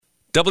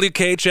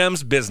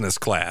WKHM's Business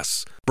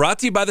Class, brought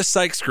to you by the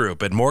Sykes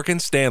Group at Morgan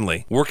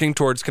Stanley, working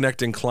towards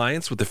connecting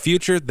clients with the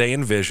future they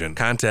envision.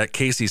 Contact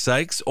Casey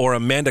Sykes or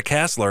Amanda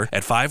Kassler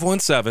at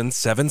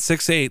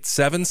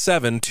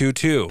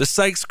 517-768-7722. The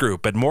Sykes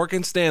Group at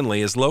Morgan Stanley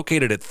is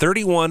located at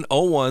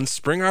 3101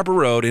 Spring Arbor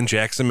Road in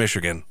Jackson,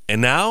 Michigan. And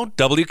now,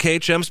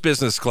 WKHM's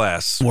Business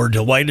Class. We're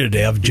delighted to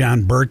have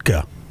John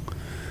Burtka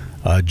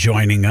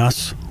joining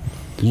us.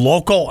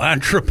 Local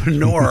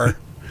entrepreneur.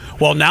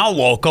 Well, now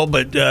local,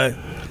 but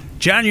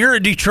John, you're a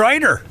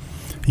Detroiter.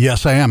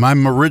 Yes, I am.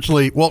 I'm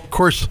originally, well, of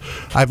course,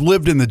 I've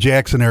lived in the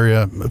Jackson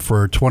area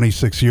for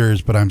 26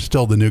 years, but I'm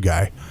still the new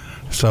guy.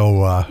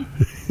 So,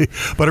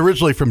 but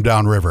originally from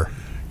downriver.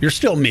 You're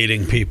still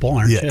meeting people,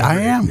 aren't you? Yeah,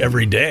 I am.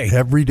 Every day.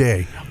 Every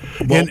day.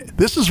 Well, and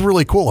this is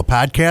really cool, a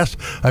podcast.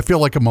 I feel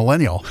like a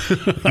millennial.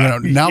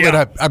 Now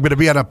that I'm going to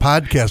be on a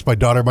podcast, my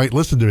daughter might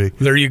listen to me.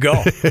 There you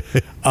go.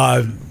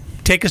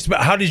 Take us back.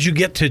 How did you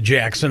get to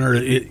Jackson or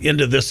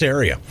into this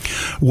area?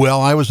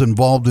 Well, I was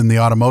involved in the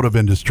automotive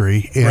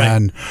industry,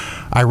 and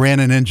I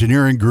ran an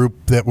engineering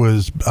group that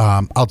was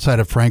outside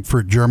of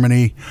Frankfurt,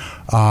 Germany,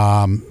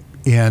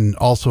 and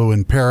also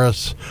in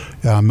Paris,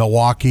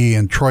 Milwaukee,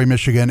 and Troy,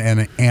 Michigan,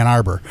 and Ann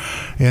Arbor.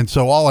 And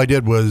so all I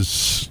did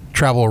was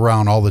travel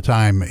around all the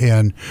time.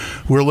 And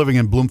we were living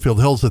in Bloomfield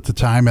Hills at the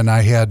time, and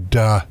I had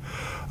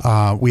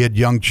we had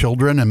young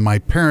children, and my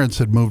parents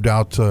had moved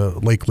out to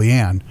Lake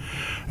Leanne.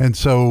 And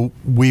so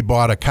we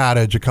bought a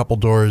cottage a couple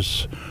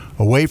doors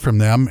away from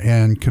them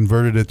and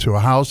converted it to a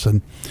house,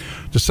 and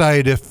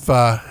decided if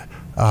the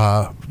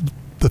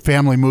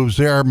family moves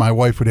there, my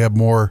wife would have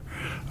more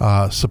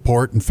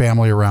support and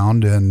family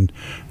around. And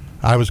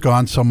I was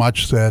gone so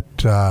much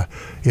that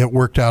it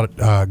worked out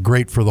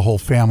great for the whole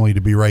family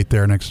to be right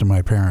there next to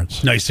my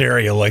parents. Nice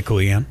area, Lake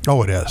Leanne.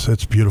 Oh, it is.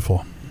 It's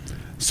beautiful.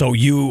 So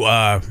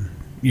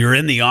you're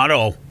in the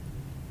auto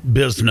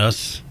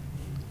business.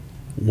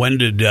 When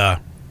did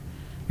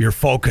your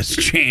focus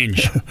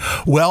change?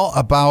 Well,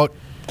 about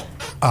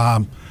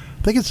I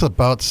think it's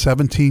about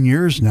 17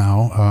 years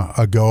now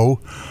ago,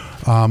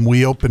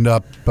 we opened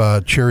up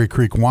Cherry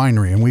Creek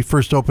Winery, and we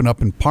first opened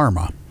up in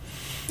Parma.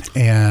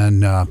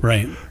 And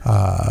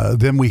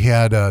then we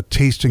had a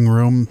tasting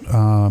room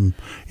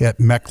at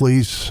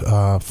Meckley's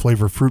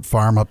Flavor Fruit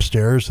Farm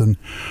upstairs, and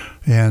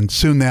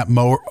soon that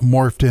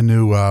morphed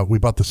into we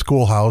bought the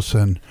schoolhouse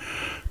and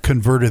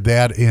converted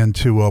that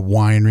into a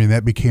winery, and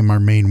that became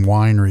our main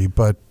winery.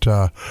 But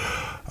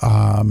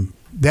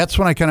that's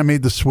when I kind of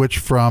made the switch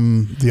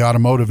from the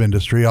automotive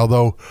industry.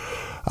 Although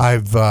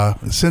I've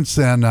since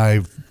then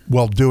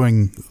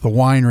doing the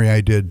winery,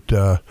 I did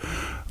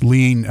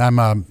lean. I'm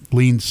a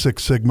Lean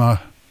Six Sigma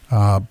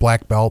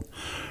black belt,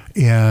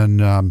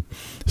 and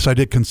so I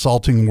did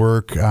consulting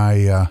work.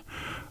 I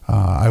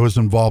was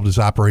involved as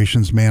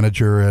operations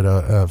manager at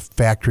a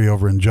factory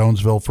over in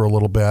Jonesville for a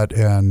little bit,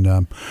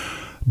 and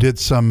did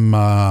some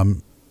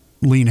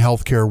lean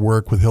healthcare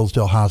work with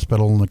Hillsdale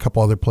Hospital and a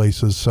couple other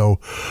places. So,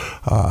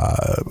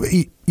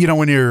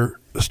 when you're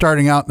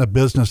starting out in a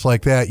business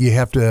like that, you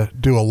have to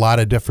do a lot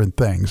of different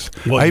things.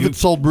 Well, I even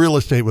sold real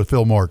estate with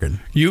Phil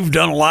Morgan. You've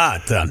done a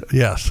lot then.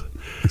 Yes.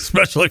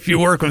 Especially if you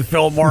work with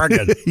Phil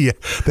Morgan. Yeah,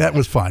 that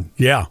was fun.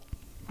 Yeah.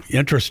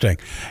 Interesting.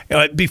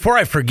 Before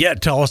I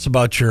forget, tell us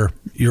about your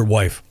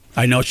wife.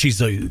 I know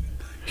she's a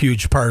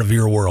huge part of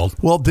your world.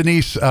 Well,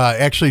 Denise,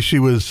 actually, she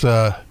was...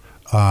 her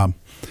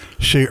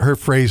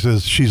phrase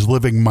is, she's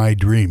living my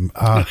dream.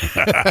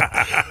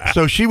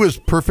 So she was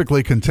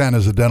perfectly content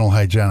as a dental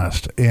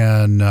hygienist.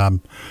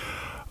 And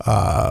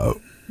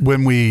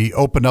when we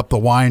opened up the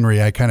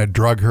winery, I kind of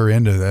drug her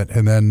into that,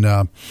 and then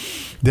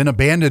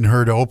abandoned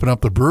her to open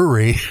up the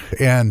brewery.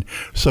 And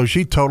so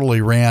she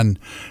totally ran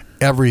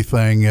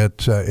everything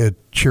at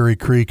Cherry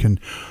Creek and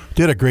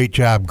did a great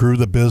job, grew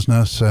the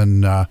business,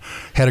 and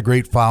had a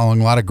great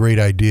following, a lot of great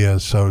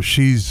ideas. So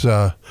she's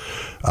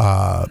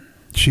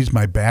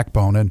my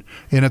backbone, and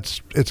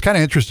it's kind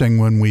of interesting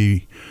when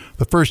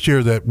the first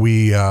year that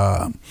we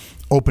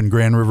opened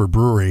Grand River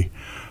Brewery,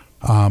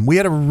 we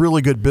had a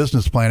really good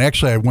business plan.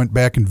 Actually, I went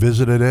back and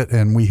visited it,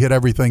 and we hit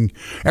everything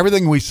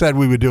we said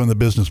we would do in the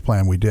business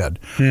plan. We did,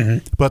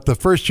 but the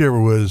first year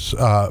was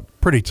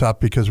pretty tough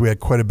because we had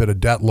quite a bit of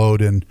debt load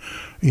in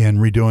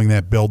redoing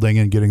that building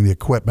and getting the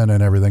equipment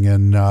and everything.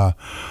 And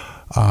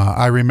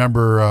I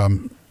remember a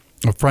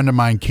friend of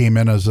mine came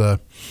in as an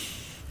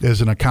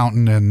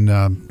accountant,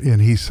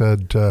 and he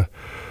said,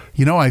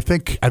 I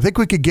think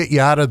we could get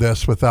you out of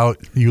this without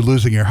you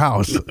losing your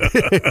house.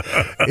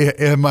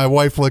 And my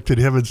wife looked at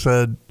him and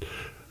said,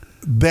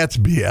 that's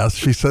BS.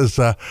 She says,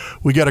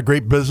 we got a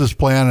great business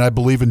plan, and I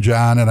believe in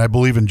John, and I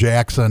believe in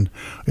Jackson,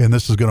 and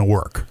this is going to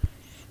work.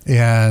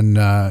 And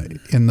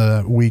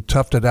we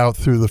toughed it out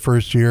through the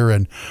first year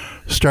and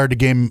started to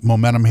gain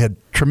momentum, had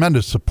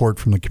tremendous support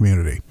from the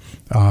community.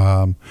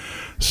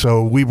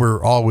 So we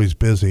were always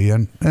busy,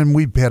 and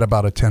we've had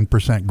about a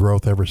 10%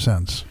 growth ever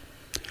since.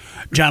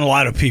 John, a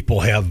lot of people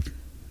have,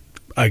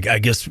 I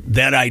guess,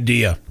 that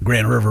idea,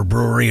 Grand River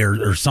Brewery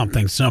or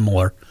something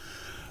similar.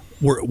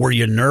 Were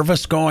you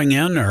nervous going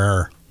in,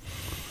 or?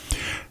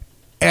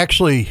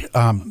 Actually,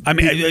 I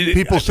mean,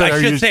 people say,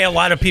 I should say a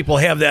lot of people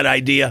have that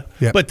idea,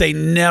 but they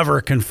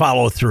never can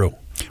follow through.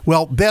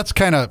 Well, that's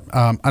kind of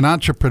an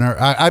entrepreneur.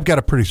 I've got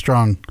a pretty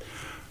strong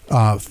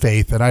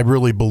faith, and I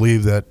really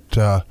believe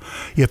that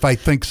if I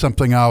think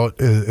something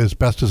out as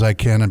best as I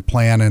can and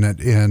plan in it,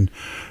 and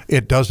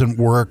it doesn't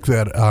work,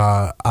 that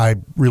I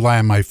rely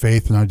on my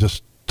faith and I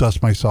just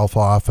dust myself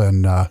off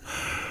and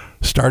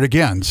start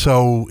again.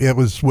 So it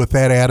was with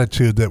that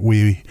attitude that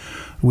we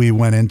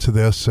went into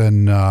this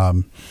and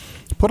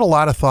put a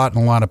lot of thought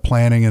and a lot of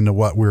planning into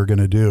what we were going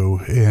to do,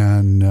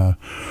 and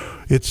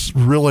it's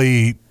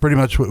really pretty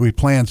much what we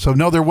planned. So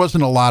no, there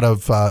wasn't a lot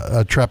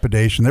of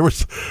trepidation. There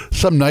was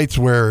some nights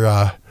where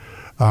I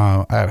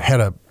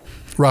had a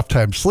rough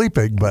time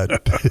sleeping,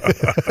 but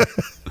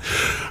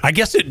I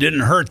guess it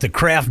didn't hurt. The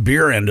craft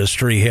beer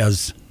industry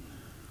has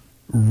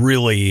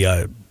really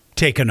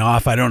taken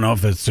off. I don't know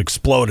if it's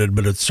exploded,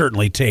 but it's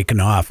certainly taken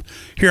off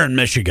here in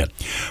Michigan.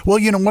 Well,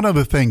 one of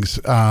the things,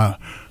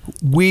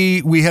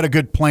 we had a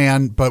good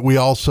plan, but we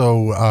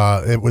also,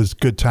 it was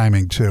good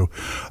timing too.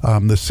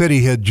 The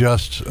city had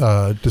just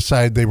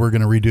decided they were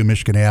going to redo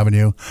Michigan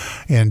Avenue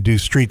and do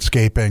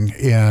streetscaping,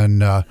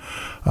 and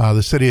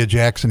the city of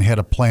Jackson had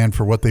a plan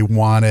for what they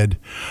wanted.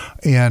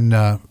 And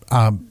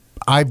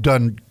I've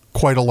done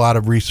quite a lot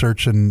of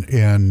research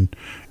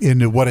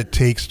into what it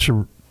takes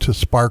to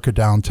spark a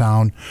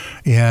downtown,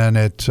 and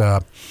it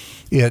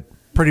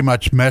pretty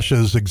much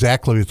meshes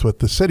exactly with what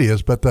the city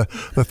is. But the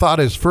thought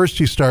is, first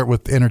you start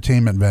with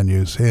entertainment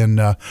venues,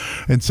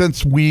 and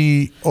since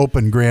we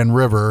opened Grand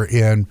River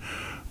and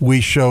we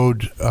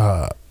showed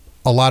a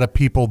lot of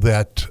people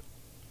that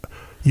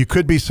you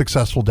could be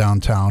successful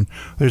downtown,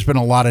 there's been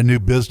a lot of new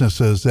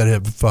businesses that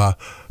have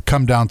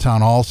come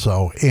downtown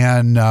also,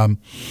 and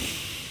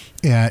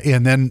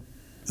then.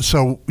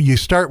 So you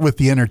start with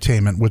the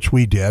entertainment, which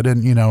we did,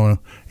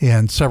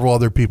 and several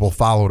other people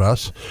followed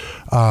us,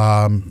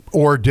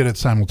 or did it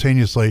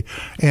simultaneously.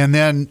 And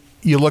then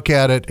you look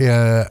at it,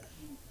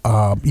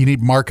 you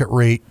need market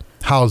rate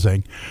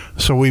housing.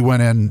 So we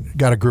went in,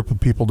 got a group of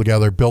people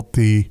together, built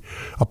the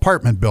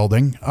apartment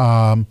building.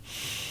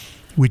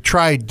 We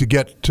tried to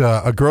get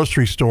a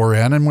grocery store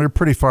in, and we were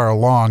pretty far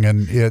along,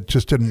 and it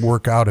just didn't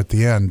work out at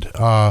the end.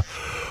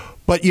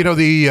 But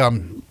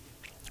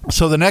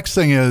so the next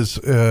thing is,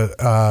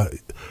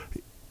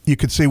 you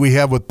can see we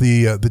have with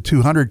the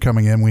 200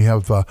 coming in, we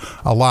have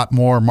a lot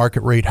more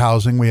market rate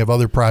housing. We have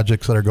other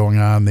projects that are going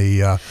on.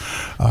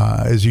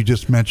 As you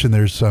just mentioned,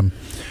 there's some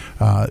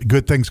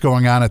good things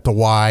going on at the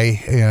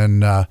Y,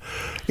 and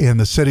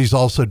the city's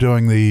also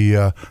doing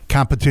the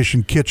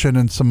competition kitchen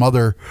and some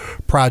other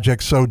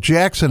projects. So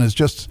Jackson is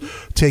just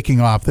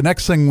taking off. The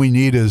next thing we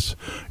need is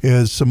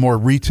some more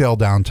retail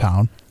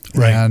downtown,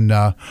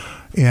 right?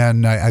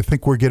 And I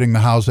think we're getting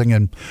the housing,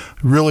 and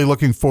really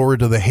looking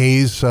forward to the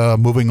Hayes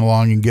moving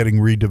along and getting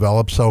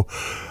redeveloped. So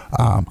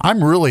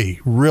I'm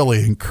really,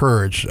 really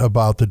encouraged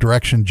about the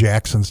direction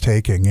Jackson's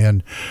taking.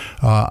 And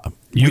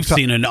you've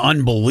seen an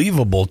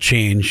unbelievable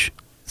change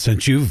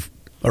since you've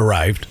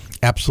arrived.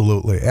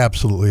 Absolutely.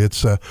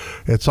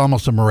 It's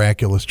almost a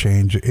miraculous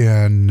change.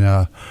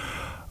 And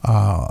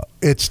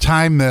it's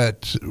time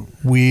that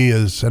we,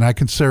 and I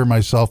consider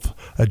myself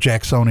a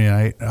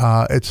Jacksonianite,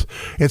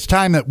 it's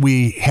time that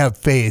we have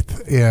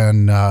faith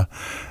and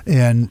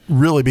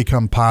really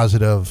become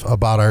positive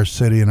about our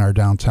city and our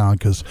downtown,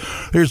 because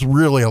there's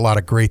really a lot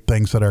of great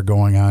things that are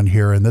going on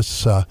here, and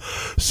this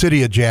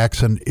city of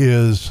Jackson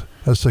is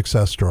a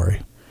success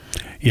story.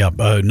 Yeah,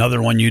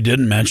 another one you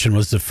didn't mention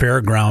was the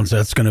fairgrounds.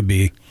 That's going to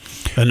be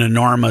an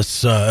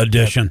enormous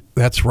addition.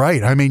 That's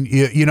right. I mean,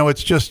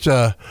 it's just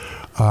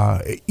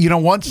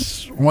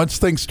once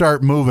things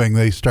start moving,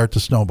 they start to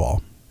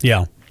snowball.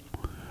 Yeah.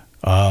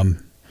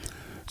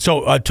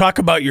 So talk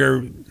about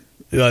your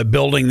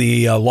building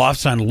the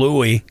lofts on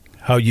Louis,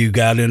 how you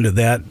got into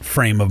that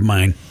frame of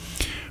mind.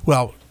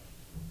 Well,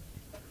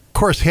 of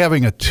course,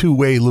 having a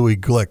two-way Louis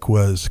Glick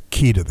was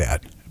key to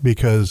that,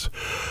 because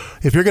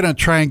if you're going to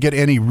try and get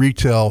any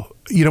retail,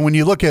 when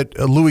you look at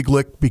Louis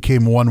Glick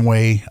became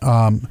one-way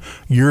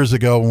years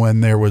ago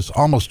when there was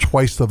almost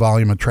twice the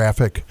volume of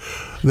traffic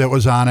that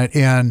was on it,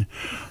 and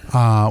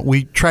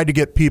we tried to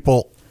get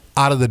people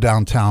out of the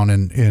downtown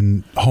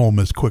and home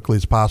as quickly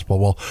as possible.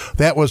 Well,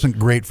 that wasn't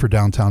great for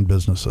downtown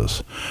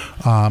businesses.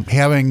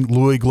 Having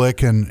Louis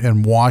Glick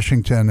and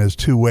Washington as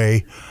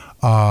two-way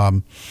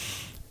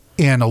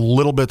and a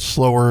little bit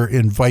slower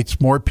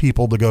invites more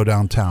people to go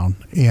downtown.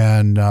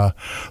 And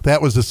that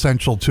was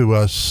essential to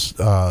us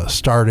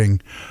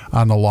starting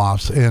on the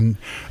lofts. And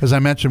as I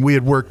mentioned, we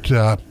had worked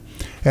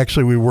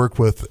actually, we worked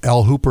with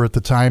Al Hooper at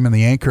the time in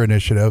the Anchor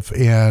Initiative,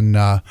 and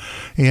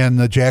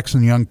the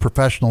Jackson Young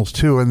Professionals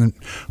too. And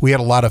we had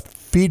a lot of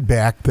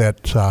feedback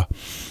that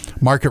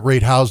market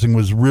rate housing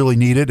was really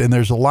needed. And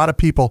there's a lot of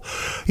people,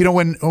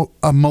 when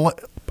a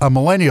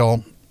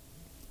millennial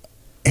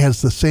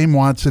has the same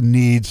wants and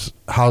needs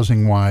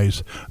housing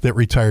wise that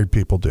retired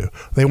people do.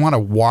 They want to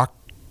walk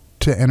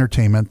to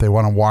entertainment. They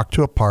want to walk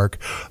to a park.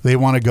 They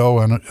want to go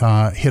and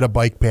hit a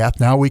bike path.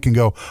 Now we can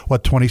go,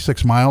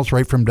 26 miles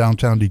right from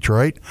downtown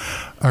Detroit,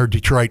 or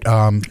Detroit,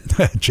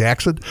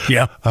 Jackson.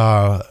 Yeah.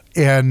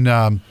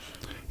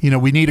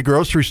 We need a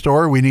grocery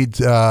store. We need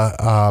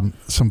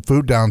some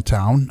food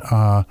downtown.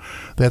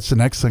 That's the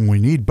next thing we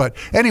need. But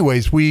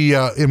anyways, we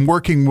in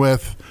working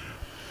with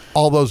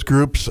all those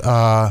groups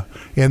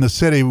in the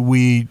city,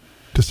 we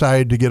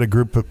decided to get a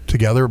group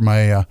together.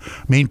 My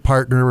main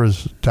partner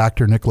was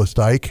Dr. Nicholas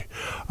Dyke,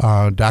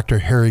 Dr.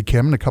 Harry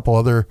Kim, and a couple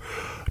other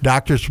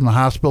doctors from the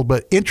hospital.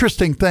 But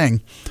interesting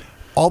thing,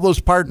 all those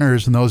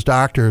partners and those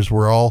doctors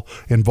were all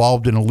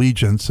involved in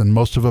Allegiance, and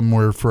most of them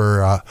were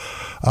from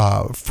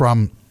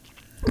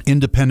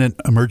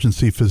Independent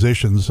Emergency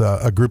Physicians,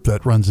 a group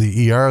that runs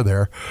the ER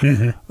there.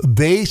 Mm-hmm.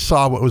 They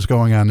saw what was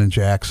going on in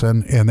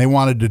Jackson, and they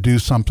wanted to do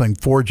something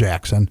for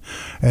Jackson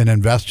and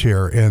invest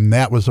here, and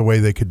that was the way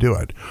they could do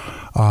it.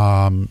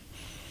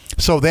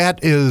 So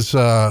that is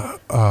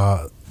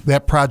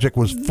that project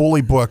was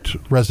fully booked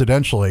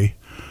residentially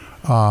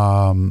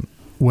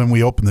when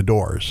we opened the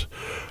doors.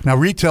 Now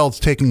retail is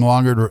taking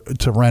longer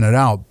to rent it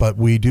out, but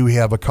we do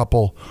have a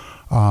couple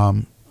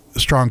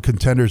strong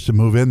contenders to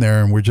move in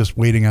there, and we're just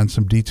waiting on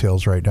some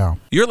details right now.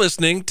 You're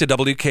listening to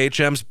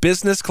WKHM's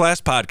Business Class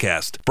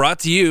Podcast, brought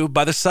to you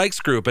by the Sykes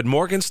Group at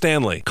Morgan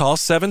Stanley. Call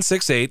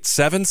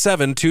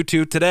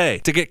 768-7722 today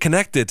to get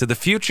connected to the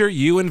future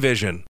you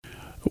envision.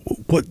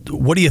 What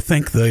do you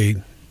think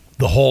the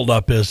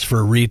holdup is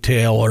for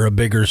retail or a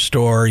bigger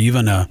store,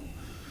 even I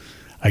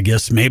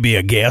guess maybe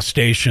a gas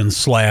station /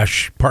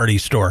 party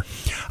store?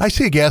 I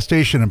see a gas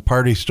station and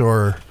party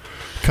store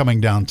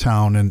coming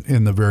downtown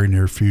in the very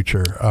near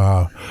future.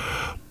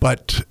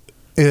 But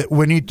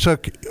when you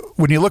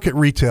look at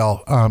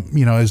retail,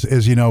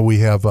 as you know, we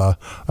have a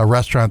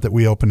restaurant that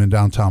we opened in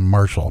downtown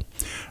Marshall,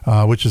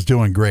 which is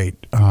doing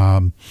great.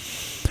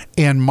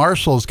 And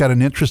Marshall's got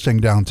an interesting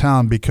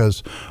downtown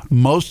because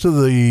most of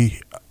the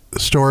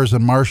stores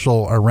in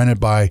Marshall are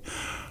rented by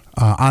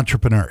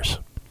entrepreneurs,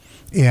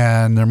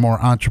 and they're more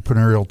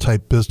entrepreneurial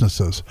type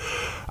businesses.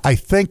 I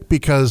think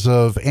because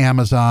of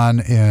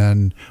Amazon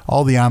and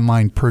all the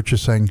online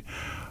purchasing,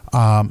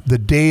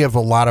 the day of a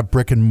lot of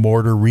brick and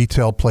mortar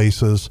retail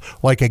places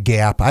like a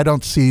Gap, I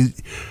don't see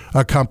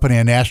a company,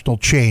 a national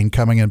chain,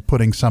 coming and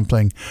putting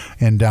something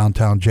in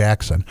downtown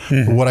Jackson.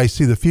 Mm-hmm. But what I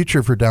see the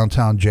future for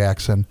downtown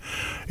Jackson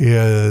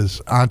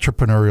is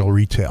entrepreneurial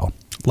retail.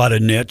 A lot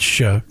of niche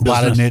business. A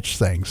lot of niche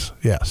things,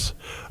 yes.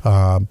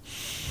 And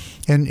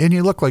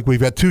you look like we've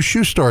got 2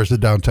 shoe stores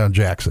in downtown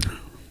Jackson.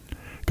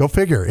 Go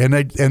figure. And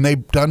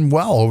they've done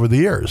well over the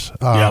years.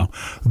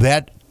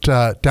 That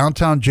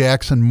downtown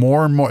Jackson,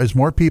 more and more, as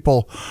more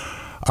people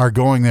are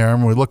going there,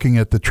 and we're looking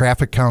at the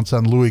traffic counts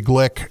on Louis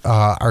Glick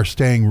are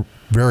staying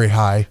very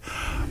high.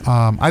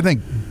 I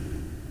think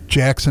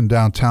Jackson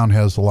downtown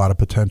has a lot of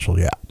potential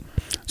yet.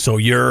 So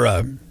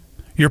you're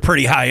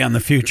pretty high on the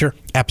future?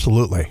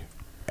 Absolutely.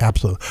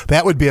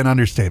 That would be an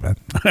understatement.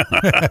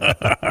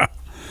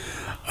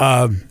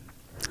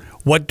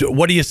 What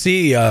do you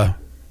see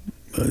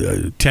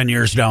 10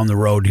 years down the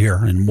road here,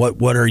 and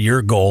what are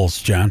your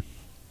goals, John?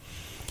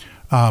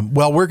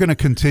 Well, we're going to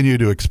continue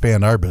to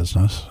expand our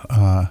business.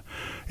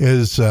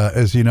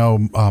 As you know,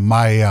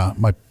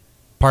 my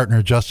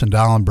partner Justin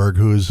Dallenberg,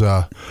 who's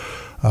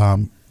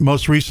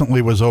most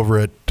recently was over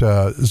at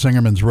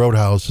Zingerman's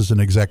Roadhouse as an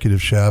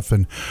executive chef,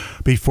 and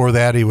before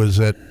that he was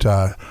at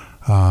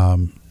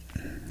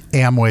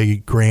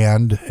Amway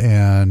Grand,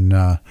 and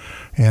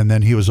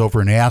then he was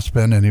over in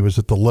Aspen, and he was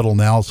at the Little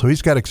Nell. So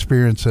he's got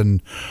experience in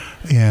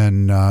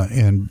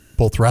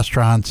both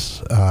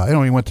restaurants.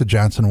 He went to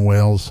Johnson &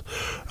 Wales,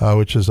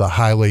 which is a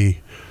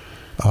highly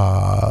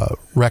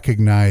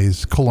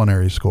recognized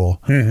culinary school.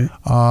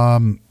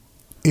 Mm-hmm.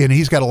 And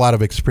he's got a lot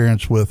of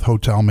experience with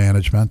hotel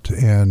management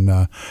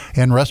and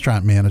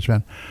restaurant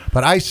management.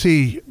 But I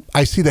see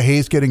the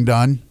Hayes getting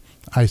done.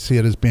 I see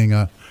it as being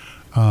a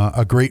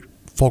great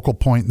focal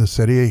point in the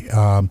city.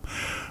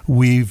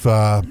 We've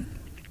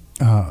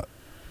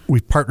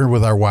partnered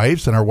with our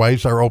wives, and our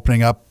wives are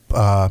opening up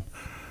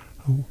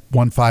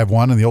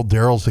 151 and the old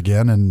Daryl's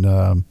again, and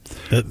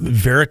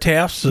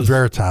Veritas,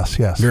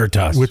 yes,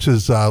 Veritas, which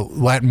is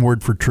Latin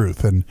word for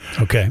truth, and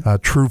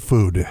true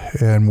food.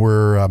 And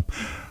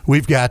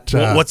we've got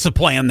what's the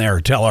plan there?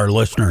 Tell our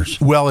listeners.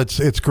 Well,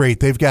 it's great.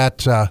 They've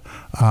got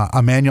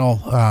Emmanuel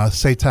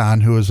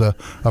Seitan, who is a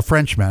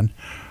Frenchman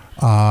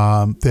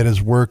that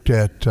has worked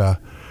at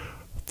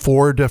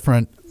 4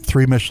 different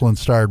 3 Michelin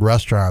starred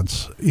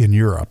restaurants in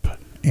Europe,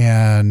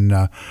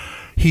 and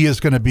he is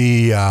going to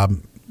be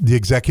the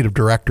executive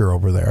director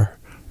over there,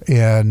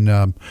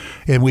 and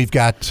we've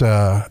got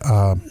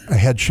a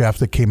head chef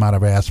that came out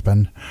of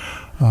Aspen.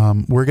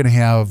 We're going to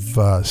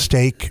have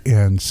steak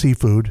and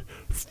seafood,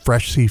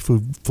 fresh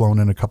seafood flown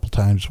in a couple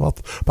times, well,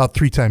 about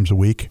 3 times a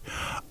week,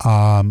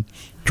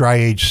 dry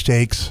aged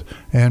steaks,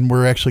 and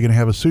we're actually going to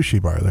have a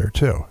sushi bar there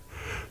too.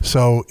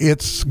 So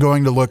it's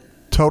going to look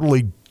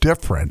totally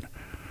different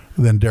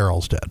than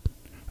Daryl's did.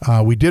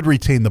 We did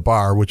retain the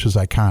bar, which is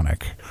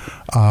iconic.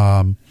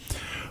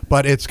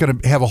 but it's going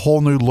to have a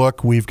whole new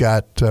look. We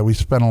spent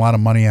a lot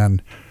of money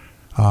on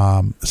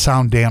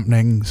sound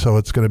dampening, so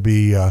it's going to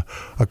be a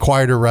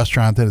quieter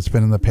restaurant than it's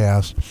been in the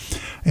past.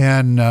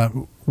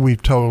 And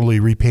we've totally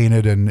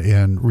repainted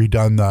and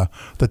redone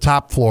the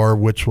top floor,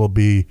 which will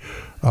be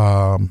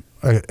an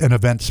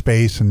event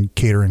space and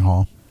catering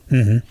hall.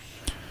 Mm-hmm.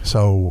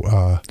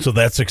 So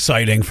that's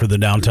exciting for the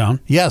downtown.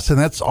 Yes, and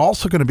that's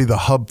also going to be the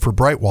hub for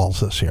Bright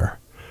Walls this year.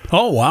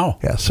 Oh wow!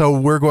 Yeah, so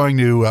we're going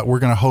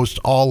to host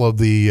all of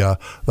the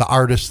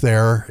artists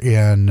there,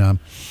 and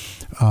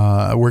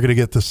we're going to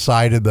get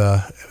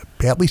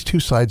at least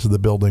two sides of the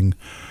building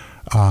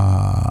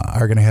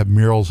are going to have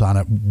murals on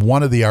it.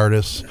 One of the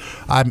artists,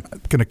 I'm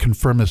going to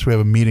confirm this. We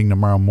have a meeting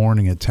tomorrow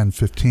morning at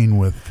 10:15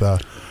 with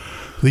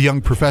the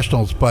young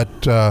professionals, but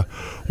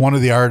one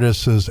of the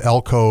artists is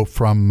Elko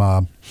from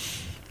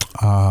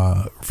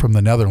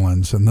the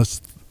Netherlands,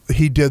 and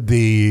he did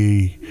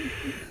the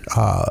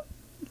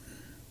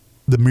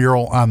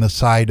mural on the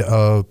side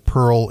of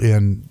Pearl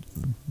in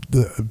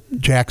the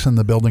Jackson,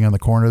 the building on the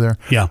corner there,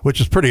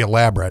 which is pretty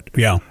elaborate.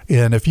 Yeah,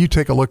 and if you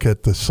take a look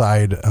at the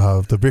side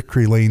of the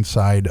Victory Lane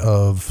side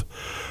of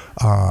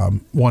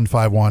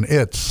 151,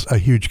 it's a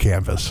huge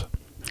canvas.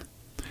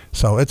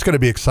 So it's going to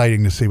be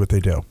exciting to see what they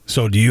do.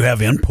 So do you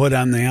have input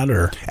on that,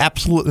 or?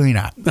 Absolutely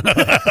not.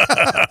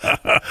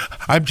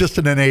 I'm just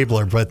an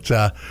enabler,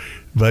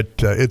 but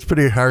it's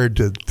pretty hard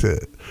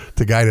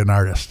to guide an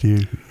artist.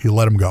 You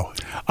let them go.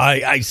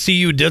 I see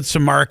you did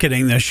some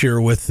marketing this year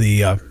with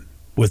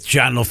with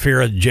John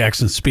LaFear at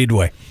Jackson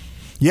Speedway.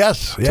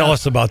 Yes. Tell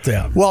us about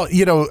that. Well,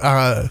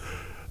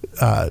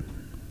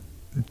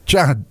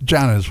 John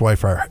and his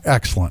wife are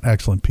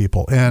excellent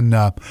people, and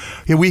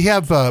we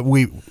have a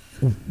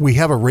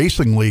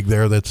racing league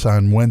there that's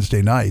on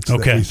Wednesday nights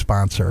that we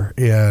sponsor,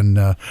 and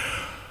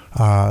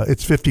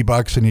it's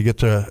 $50 and you get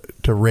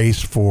to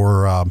race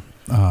for I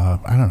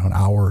don't know, an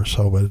hour or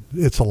so, but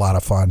it's a lot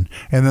of fun.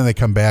 And then they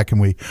come back and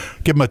we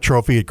give them a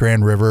trophy at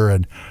Grand River,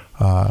 and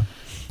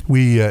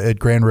we at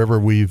Grand River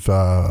we've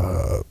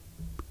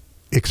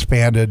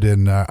expanded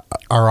in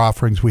our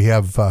offerings. We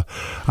have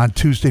on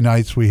Tuesday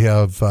nights we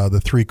have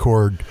the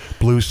 3-chord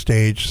blues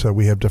stage, so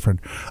we have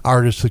different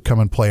artists that come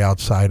and play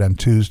outside on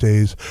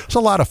Tuesdays. It's a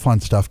lot of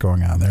fun stuff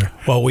going on there.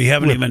 Well, we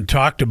haven't even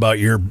talked about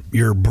your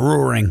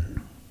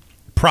brewing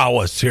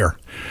prowess here.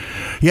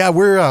 Yeah,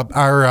 we're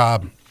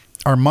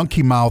our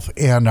Monkey Mouth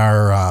and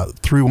our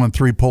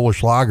 313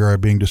 Polish Lager are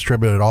being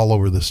distributed all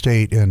over the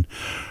state, and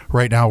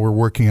right now we're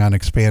working on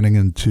expanding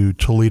into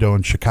Toledo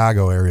and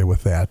Chicago area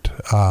with that.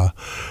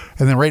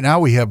 And then right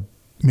now we have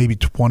maybe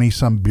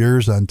 20-some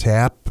beers on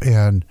tap,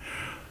 and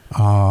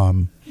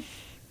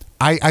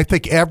I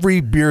think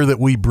every beer that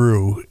we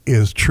brew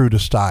is true to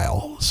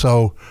style.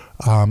 So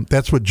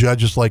that's what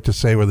judges like to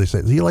say, where they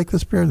say, do you like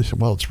this beer? They say,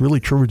 well, it's really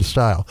true to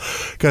style,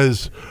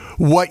 because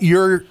what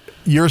your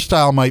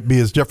style might be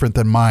is different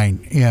than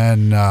mine,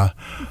 and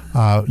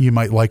you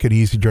might like an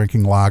easy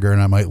drinking lager,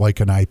 and I might like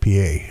an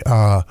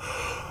IPA.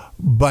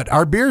 But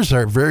our beers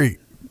are very,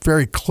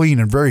 very clean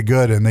and very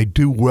good, and they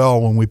do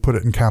well when we put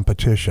it in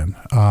competition.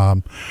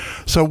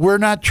 So we're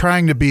not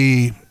trying to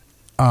be,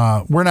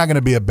 we're not going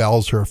to be a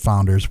Bell's or a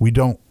Founders.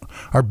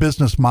 Our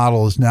business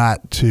model is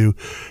not to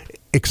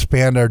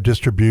expand our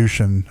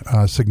distribution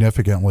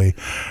significantly.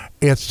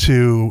 It's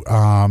to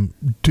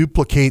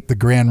duplicate the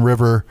Grand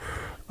River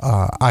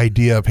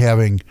idea of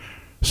having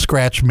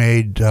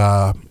scratch-made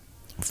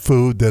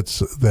food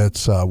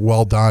that's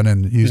well done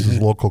and uses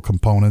local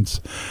components,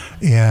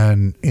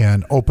 and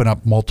open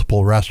up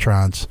multiple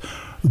restaurants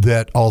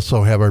that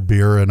also have our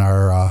beer and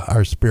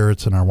our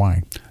spirits and our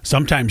wine.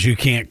 Sometimes you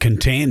can't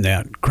contain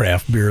that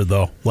craft beer,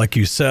 though. Like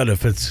you said,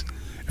 if it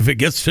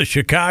gets to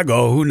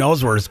Chicago, who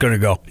knows where it's going to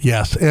go?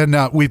 Yes, and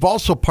we've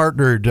also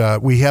partnered.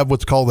 We have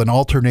what's called an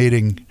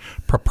alternating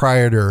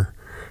proprietor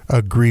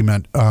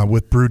agreement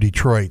with Brew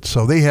Detroit.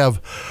 So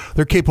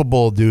they're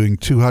capable of doing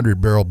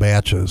 200-barrel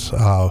batches.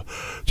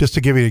 Just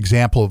to give you an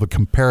example of a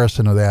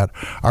comparison of that,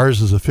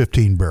 ours is a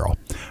 15-barrel.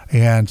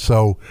 And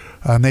so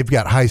they've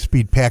got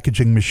high-speed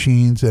packaging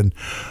machines. And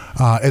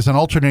as an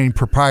alternating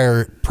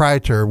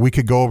proprietor, we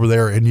could go over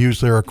there and use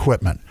their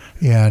equipment.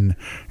 And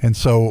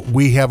so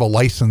we have a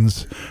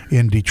license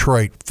in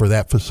Detroit for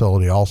that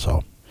facility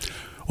also.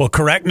 Well,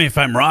 correct me if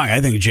I'm wrong. I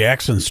think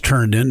Jackson's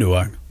turned into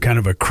a kind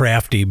of a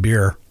crafty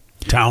beer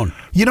town.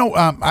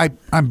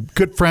 I'm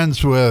good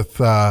friends with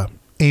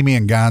Amy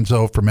and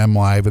Gonzo from M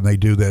Live, and they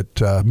do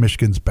that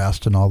Michigan's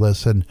Best and all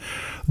this, and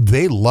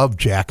they love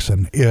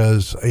Jackson.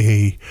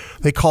 They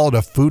call it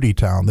a foodie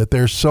town, that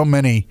there's so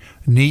many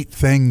neat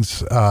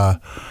things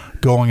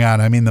going on.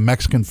 I mean, the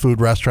Mexican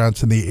food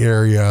restaurants in the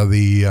area,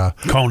 the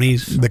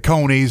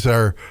Conies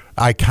are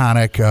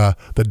iconic.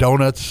 The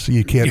donuts,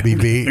 you can't be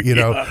beat,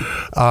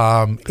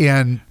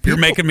 and you're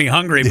making me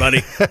hungry,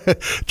 buddy.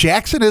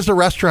 Jackson is a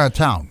restaurant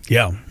town.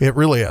 Yeah, it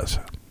really is.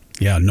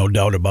 Yeah, no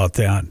doubt about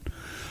that.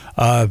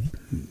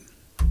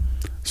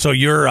 So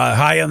you're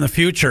high on the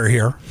future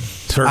here,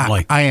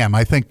 certainly. I am.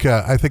 I think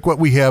what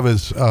we have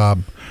is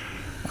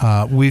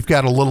We've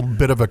got a little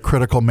bit of a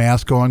critical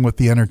mass going with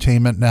the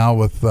entertainment now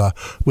with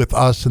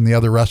us and the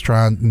other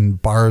restaurant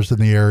and bars in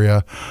the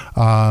area.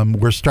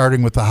 We're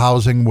starting with the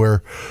housing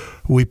where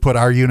we put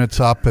our units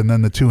up, and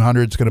then the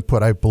 200 is going to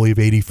put, I believe,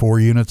 84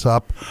 units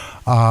up.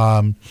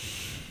 Other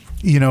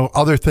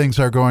things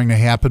are going to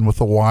happen with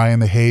the Y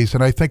and the Hayes,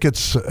 and I think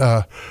it's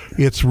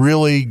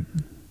really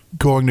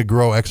going to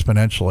grow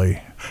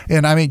exponentially.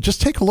 And I mean,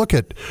 just take a look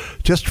at,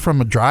 just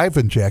from a drive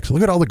in Jackson,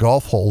 look at all the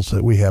golf holes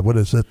that we have. What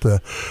is it?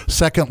 The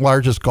second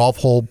largest golf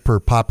hole per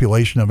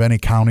population of any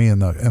county in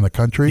the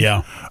country.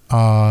 Yeah.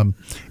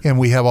 And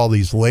we have all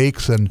these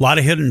lakes and a lot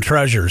of hidden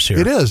treasures here.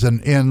 It is.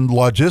 And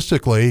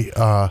logistically,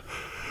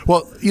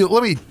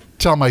 let me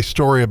tell my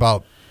story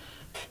about,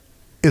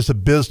 as a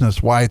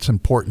business, why it's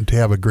important to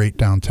have a great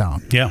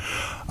downtown. Yeah.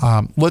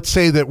 Let's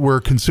say that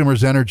we're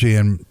Consumers Energy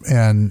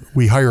and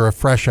we hire a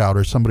fresh out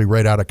or somebody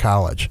right out of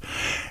college,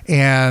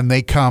 and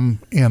they come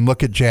and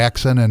look at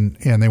Jackson and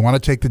they want to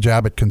take the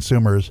job at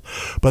Consumers,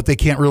 but they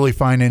can't really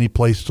find any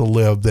place to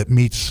live that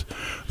meets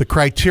the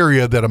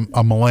criteria that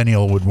a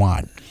millennial would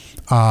want.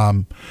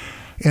 And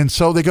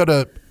so they go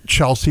to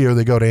Chelsea or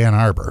they go to Ann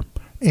Arbor.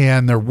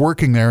 And they're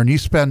working there, and you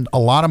spend a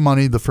lot of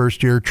money the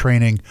first year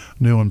training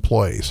new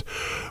employees.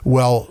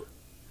 Well,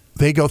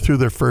 they go through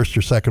their first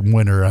or second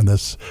winter on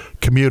this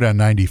commute on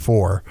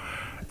 94,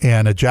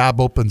 and a job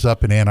opens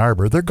up in Ann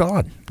Arbor. They're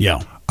gone. Yeah.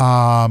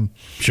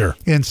 Sure.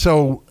 And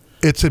so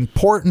it's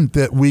important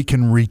that we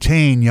can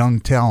retain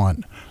young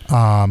talent.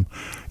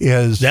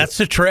 That's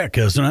the trick,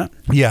 isn't it?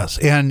 Yes,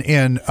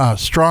 and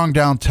strong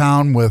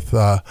downtown with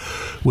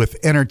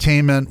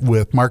entertainment,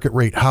 with market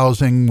rate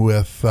housing,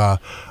 with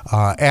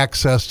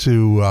access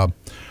to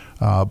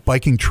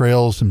biking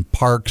trails and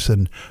parks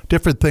and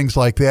different things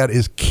like that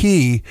is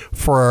key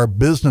for our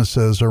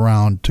businesses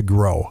around to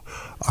grow.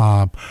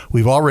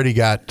 We've already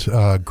got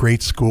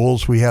great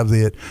schools. We have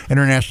the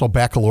International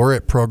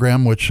Baccalaureate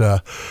program, which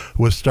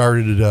was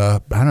started,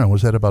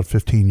 was that about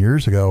 15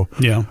 years ago?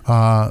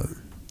 Yeah.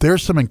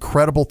 There's some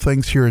incredible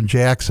things here in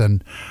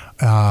Jackson,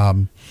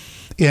 and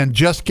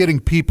just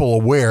getting people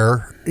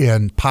aware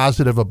and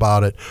positive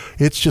about it,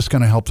 it's just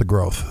going to help the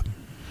growth.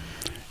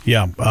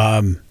 Yeah.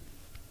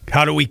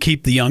 How do we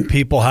keep the young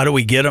people? How do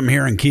we get them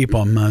here and keep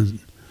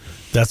them?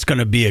 That's going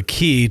to be a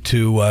key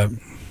to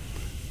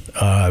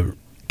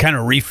kind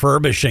of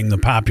refurbishing the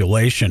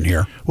population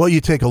here. Well,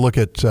 you take a look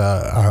at,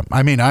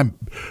 I'm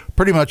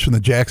pretty much when the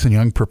Jackson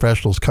young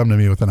professionals come to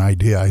me with an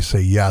idea, I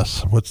say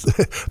yes.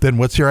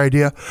 What's your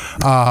idea?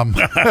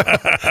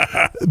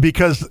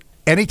 Because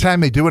anytime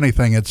they do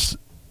anything, it's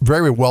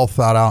very well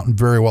thought out and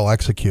very well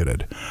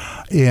executed.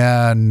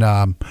 And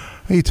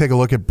you take a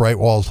look at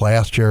Brightwall's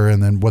last year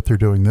and then what they're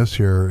doing this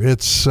year.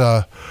 It's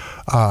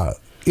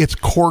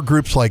core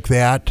groups like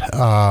that.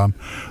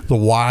 The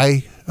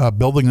Y,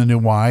 building the new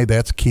Y,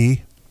 that's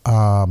key.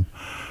 So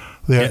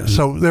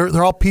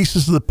they're all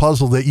pieces of the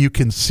puzzle that you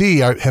can see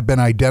have been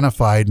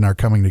identified and are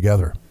coming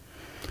together.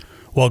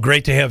 Well,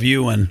 great to have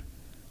you in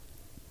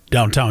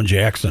downtown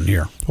Jackson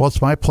here. Well,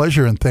 it's my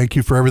pleasure, and thank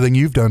you for everything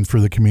you've done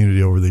for the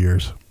community over the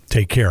years.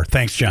 Take care.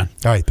 Thanks, John.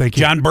 All right, thank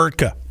you. John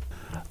Burtka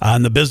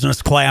on the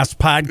Business Class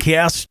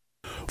Podcast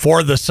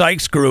for the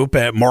Sykes Group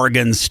at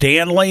Morgan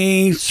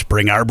Stanley,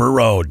 Spring Arbor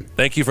Road.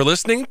 Thank you for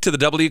listening to the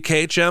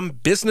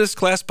WKHM Business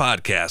Class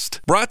Podcast,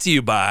 brought to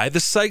you by the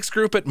Sykes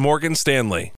Group at Morgan Stanley.